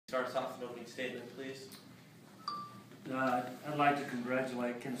Start us off with an opening statement, please. I'd like to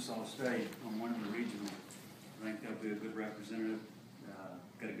congratulate Kennesaw State on winning the regional. I think they'll be a good representative.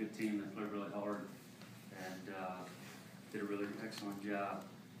 Got a good team that played really hard and did a really excellent job.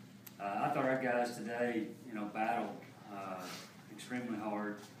 I thought our guys today, battled extremely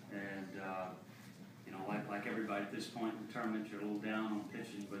hard, and like everybody at this point in the tournament, you're a little down on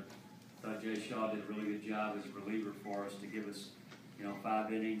pitching, but I thought Jay Shaw did a really good job as a reliever for us to give us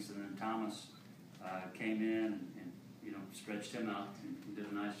 5 innings, and then Thomas came in and stretched him out and did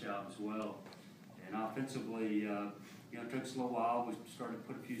a nice job as well. And offensively, it took us a little while. We started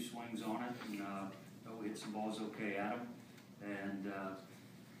to put a few swings on it, and we hit some balls okay at them.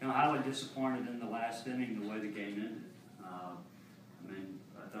 And highly disappointed in the last inning the way the game ended.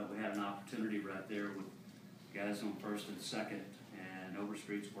 I thought we had an opportunity right there with guys on first and second, and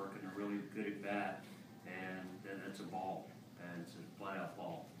Overstreet's working a really good at bat, and then it's a ball, and it's a flat-out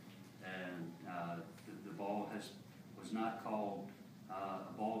ball. And the ball was not called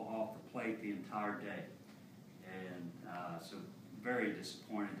a ball off the plate the entire day. And so very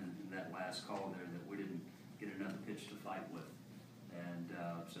disappointed in that last call there that we didn't get another pitch to fight with. And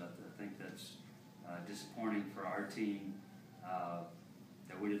so I think that's disappointing for our team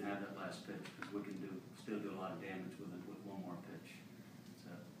that we didn't have that last pitch, because we can still do a lot of damage with it with one more pitch.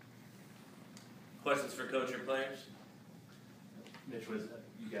 So. Questions for coach or players? Mitch,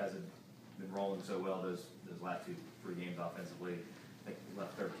 you guys have been rolling so well those last 3 games offensively. I think you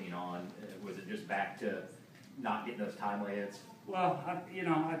left 13 on. Was it just back to not getting those timely hits? Well,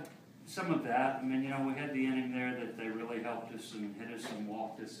 some of that. We had the inning there that they really helped us and hit us and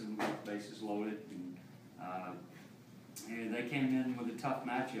walked us and got bases loaded. And they came in with a tough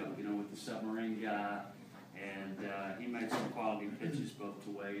matchup, with the submarine guy, and he made some quality pitches both to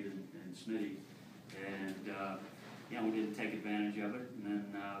Wade and Smitty. And we didn't take advantage of it. And then,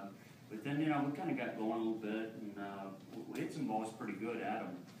 but then, we kind of got going a little bit, and we hit some balls pretty good at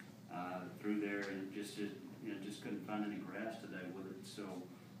them through there, and just couldn't find any grass today with it. So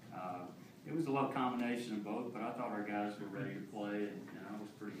it was a little combination of both, but I thought our guys were ready to play, and I was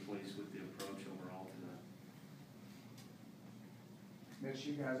pretty pleased with the approach overall today. Mitch,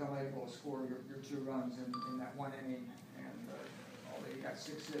 you guys only able to score your 2 runs in that 1 inning, and although you got 6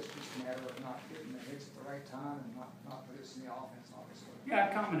 hits, just a matter of not getting the hits at the right time and not producing the offense, obviously. Yeah,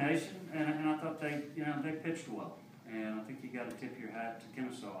 a combination, and I thought they pitched well, and I think you got to tip your hat to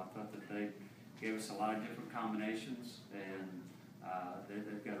Kennesaw. I thought that they gave us a lot of different combinations, and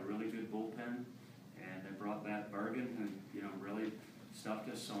they've got a really good bullpen, and they brought back Bergen, who really stuffed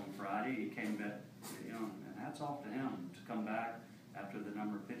us on Friday. He came back, and hats off to him to come back after the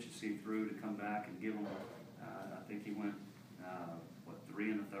number of pitches he threw, to come back and give them. I think he went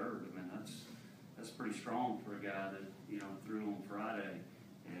 3 1/3. That's pretty strong for a guy that threw on Friday.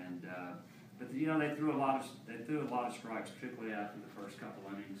 And but they threw a lot of strikes, particularly after the first couple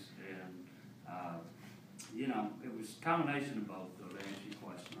innings. And it was a combination of both, though, to answer your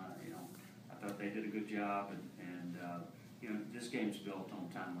question. I thought they did a good job, and this game's built on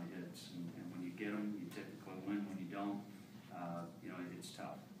timely hits, and when you get them, you typically win. When you don't, it's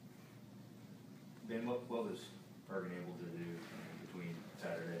tough. Ben, what was Bergen able to do between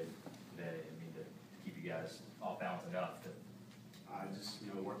Saturday and today? To keep you guys off balance enough to. Just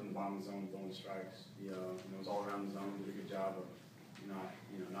working the bottom of the zone, throwing strikes. It was all around the zone. Did a good job of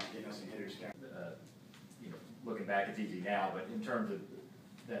not getting us in hitters. Looking back, it's easy now, but in terms of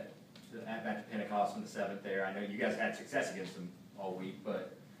the at-match at Pentecost in the 7th there, I know you guys had success against them all week,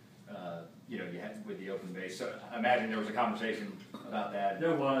 but you had with the open base. So I imagine there was a conversation about that.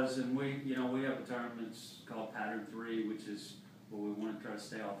 There was, and we have a tournament called Pattern 3, which is where we want to try to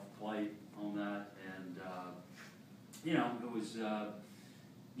stay off the plate on that, and it was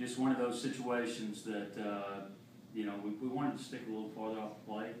just one of those situations that we wanted to stick a little farther off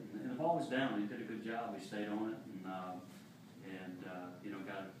the plate, and the ball was down. He did a good job. He stayed on it, and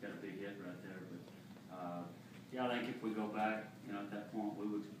got a big hit right there. But I think if we go back, at that point, we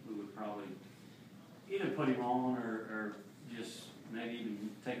would probably either put him on or just maybe even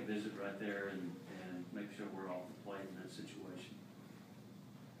take a visit right there and make sure we're off the plate in that situation.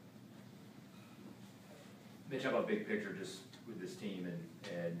 Mitch, how about big picture just with this team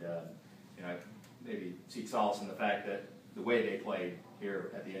and maybe seek solace in the fact that the way they played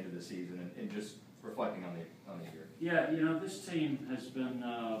here at the end of the season and just reflecting on the year? Yeah, this team has been,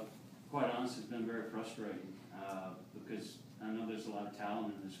 quite honest, has been very frustrating because I know there's a lot of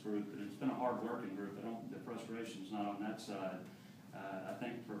talent in this group, and it's been a hard-working group. The frustration's not on that side. I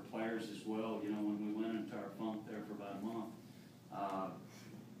think for players as well, when we went into our funk there for about a month,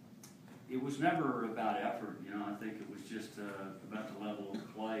 it was never about effort. I think it was just about the level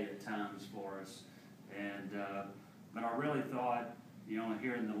of play times for us. And, but I really thought, you know,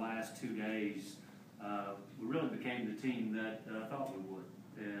 here in the last 2 days, we really became the team that I thought we would.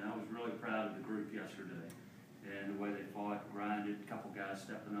 And I was really proud of the group yesterday and the way they fought, grinded, a couple guys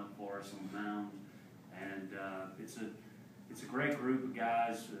stepping up for us on the mound. And it's a great group of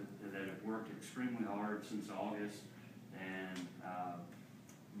guys that have worked extremely hard since August. And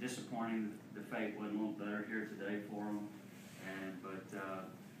disappointing the fate wasn't a little better here today for them. And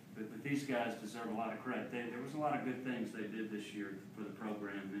but these guys deserve a lot of credit. There was a lot of good things they did this year for the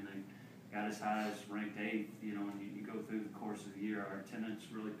program. I mean, they got as high as ranked 8th. You know, and you go through the course of the year, our attendance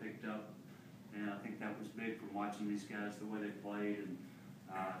really picked up, and I think that was big from watching these guys the way they played. And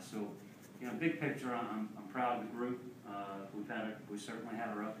so, you know, big picture, I'm proud of the group. We certainly had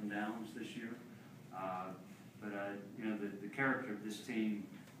our up and downs this year, but you know, the character of this team,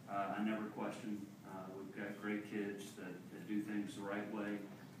 I never questioned. We've got great kids that do things the right way,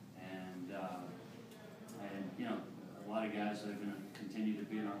 and you know, a lot of guys that are going to continue to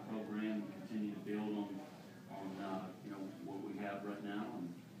be in our program and continue to build on you know, what we have right now.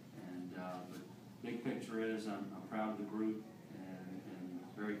 But big picture is I'm proud of the group and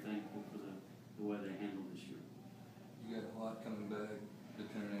very thankful for the way they handled this year. You got a lot coming back,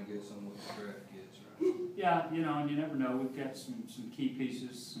 depending, I guess, on what the draft gets, right? Yeah, you know, and you never know. We've got some key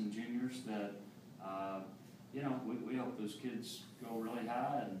pieces, some juniors that, you know, we hope those kids go really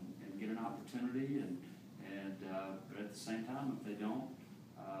high and get an opportunity. But at the same time, if they don't,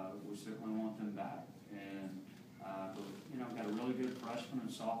 we certainly want them back. But, you know, got a really good freshman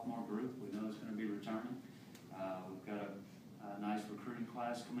and sophomore group. We know it's going to be returning. We've got a nice recruiting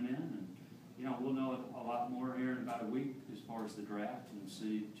class coming in, and you know, we'll know a lot more here in about a week as far as the draft, and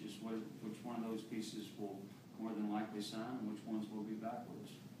see just which one of those pieces will more than likely sign and which ones will be back with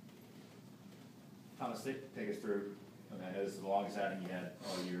us. Thomas, take us through. I know this is the longest outing you had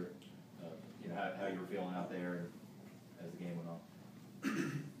all year. You know, how you were feeling out there as the game went on.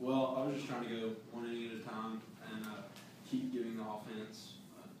 Well, I was just trying to go one inning at a time and keep giving the offense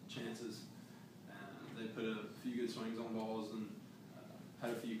chances. And they put a few good swings on balls and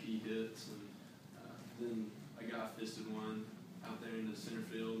had a few key hits. And then a guy fisted one out there into center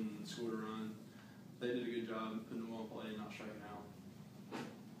field and scored a run. They did a good job of putting the ball in play and not striking out.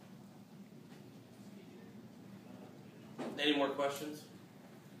 Any more questions?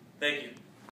 Thank you.